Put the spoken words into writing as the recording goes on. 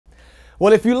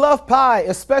Well, if you love pie,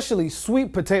 especially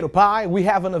sweet potato pie, we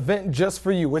have an event just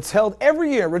for you. It's held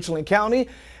every year in Richland County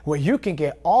where you can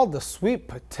get all the sweet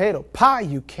potato pie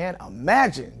you can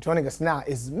imagine. Joining us now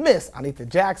is Miss Anita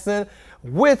Jackson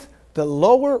with the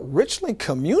Lower Richland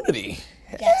community.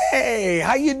 Yes. Hey,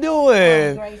 how you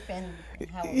doing? Great, and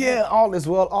yeah, all is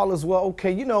well, all is well.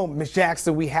 Okay, you know, Miss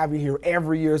Jackson, we have you here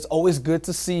every year. It's always good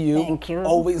to see you. Thank you.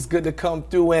 Always good to come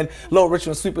through and Lower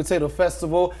Richland Sweet Potato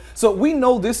Festival. So we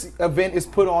know this event is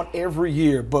put on every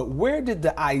year, but where did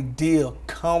the idea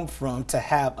come from to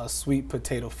have a Sweet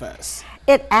Potato Fest?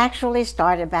 It actually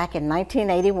started back in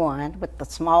 1981 with the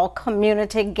small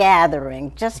community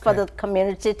gathering, just for the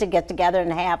community to get together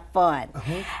and have fun.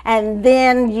 And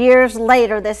then years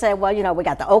later, they said, well, you know, we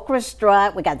got the okra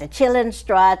strut, we got the chillin'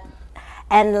 strut,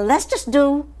 and let's just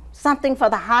do something for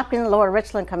the Hopkins Lower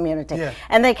Richland community. Yeah.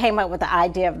 And they came up with the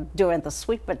idea of doing the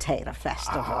Sweet Potato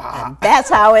Festival. And that's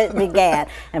how it began.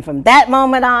 And from that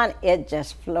moment on, it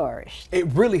just flourished. It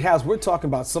really has. We're talking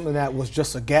about something that was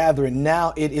just a gathering.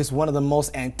 Now it is one of the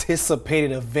most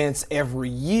anticipated events every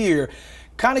year.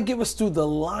 Kind of give us through the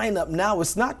lineup now.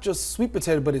 It's not just sweet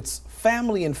potato, but it's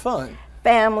family and fun.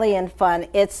 Family and fun.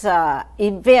 It's an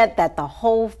event that the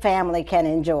whole family can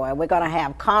enjoy. We're going to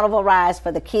have carnival rides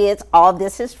for the kids. All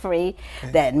this is free.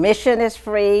 The admission is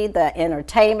free. The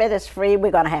entertainment is free.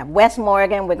 We're going to have West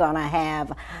Morgan. We're going to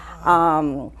have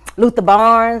Luther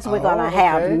Barnes. We're going to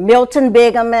have Milton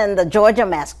Bigham and the Georgia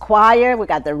Mass Choir. We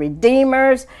got the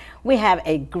Redeemers. We have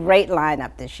a great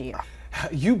lineup this year.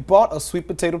 You bought a sweet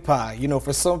potato pie. You know,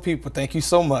 for some people, thank you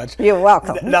so much. You're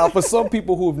welcome. Now, for some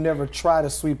people who have never tried a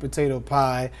sweet potato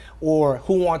pie or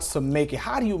who wants to make it,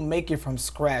 how do you make it from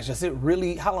scratch? Does it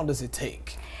really, how long does it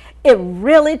take? It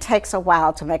really takes a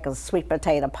while to make a sweet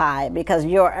potato pie because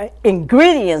your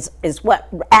ingredients is what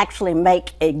actually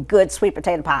make a good sweet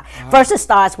potato pie. First, it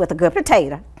starts with a good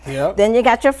potato. Yep. Then you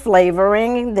got your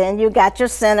flavoring, then you got your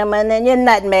cinnamon, then your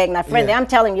nutmeg. Now, friendly, I'm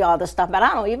telling you all this stuff, but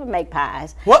I don't even make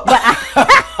pies. What? But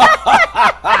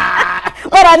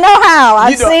I know how.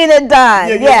 I've seen it done.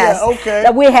 Yes. Okay.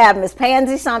 So we have Miss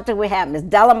Pansy Sumter, we have Miss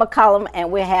Della McCullum,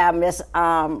 and we have Miss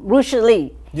Rusha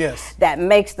Lee. Yes. That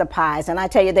makes the pies, and I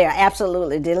tell you, they are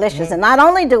absolutely delicious. And not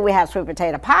only do we have sweet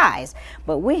potato pies,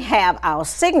 but we have our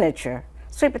signature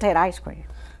sweet potato ice cream.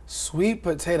 Sweet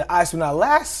potato ice cream. Now,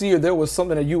 last year there was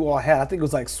something that you all had. I think it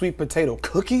was like sweet potato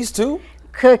cookies too.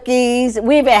 Cookies.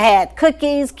 We've had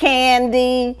cookies,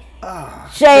 candy,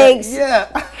 shakes.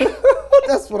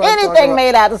 That's what I'm anything talking about.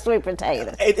 made out of sweet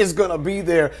potatoes. It is gonna be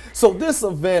there. So this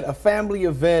event, a family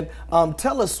event,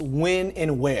 tell us when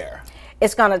and where.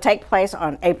 It's going to take place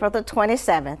on April the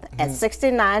 27th at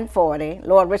 6940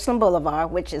 Lower Richland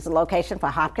Boulevard, which is the location for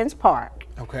Hopkins Park.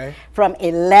 Okay. From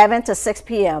 11 to 6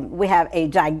 p.m. We have a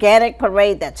gigantic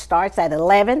parade that starts at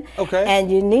 11. Okay.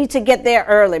 And you need to get there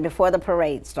early before the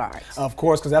parade starts. Of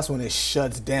course, because that's when it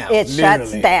shuts down. It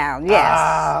shuts down,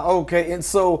 yes. Okay. And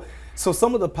so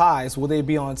some of the pies, will they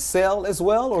be on sale as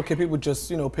well, or can people just,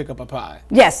 you know, pick up a pie?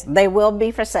 Yes, they will be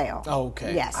for sale.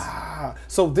 Okay. Yes.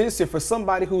 So this year, for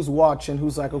somebody who's watching,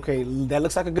 who's like, okay, that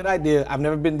looks like a good idea. I've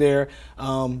never been there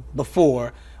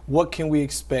before. What can we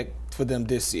expect for them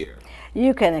this year?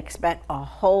 You can expect a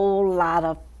whole lot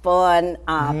of fun,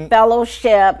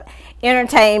 fellowship,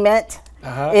 entertainment.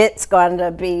 It's going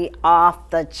to be off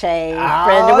the chain,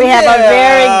 friend. We have a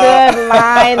very good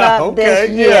lineup this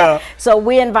year. So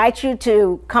we invite you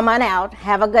to come on out,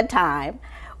 have a good time.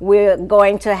 We're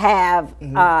going to have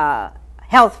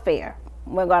health fair.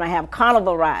 We're going to have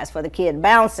carnival rides for the kids,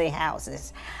 bouncy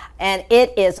houses. And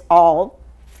it is all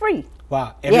free.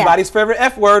 Wow, everybody's favorite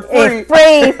F word, free.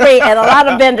 It's free, and a lot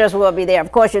of vendors will be there. Of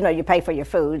course, you know, you pay for your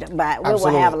food, but we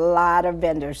will have a lot of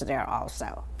vendors there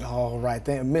also. All right,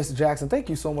 Miss Jackson, thank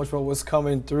you so much for what's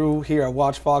coming through here at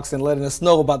WACH Fox and letting us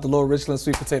know about the Lower Richland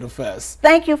Sweet Potato Fest.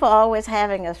 Thank you for always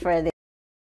having us, Freddie.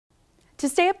 To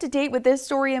stay up to date with this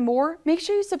story and more, make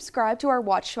sure you subscribe to our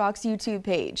WACH Fox YouTube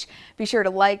page. Be sure to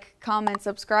like, comment,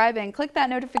 subscribe, and click that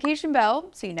notification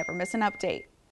bell so you never miss an update.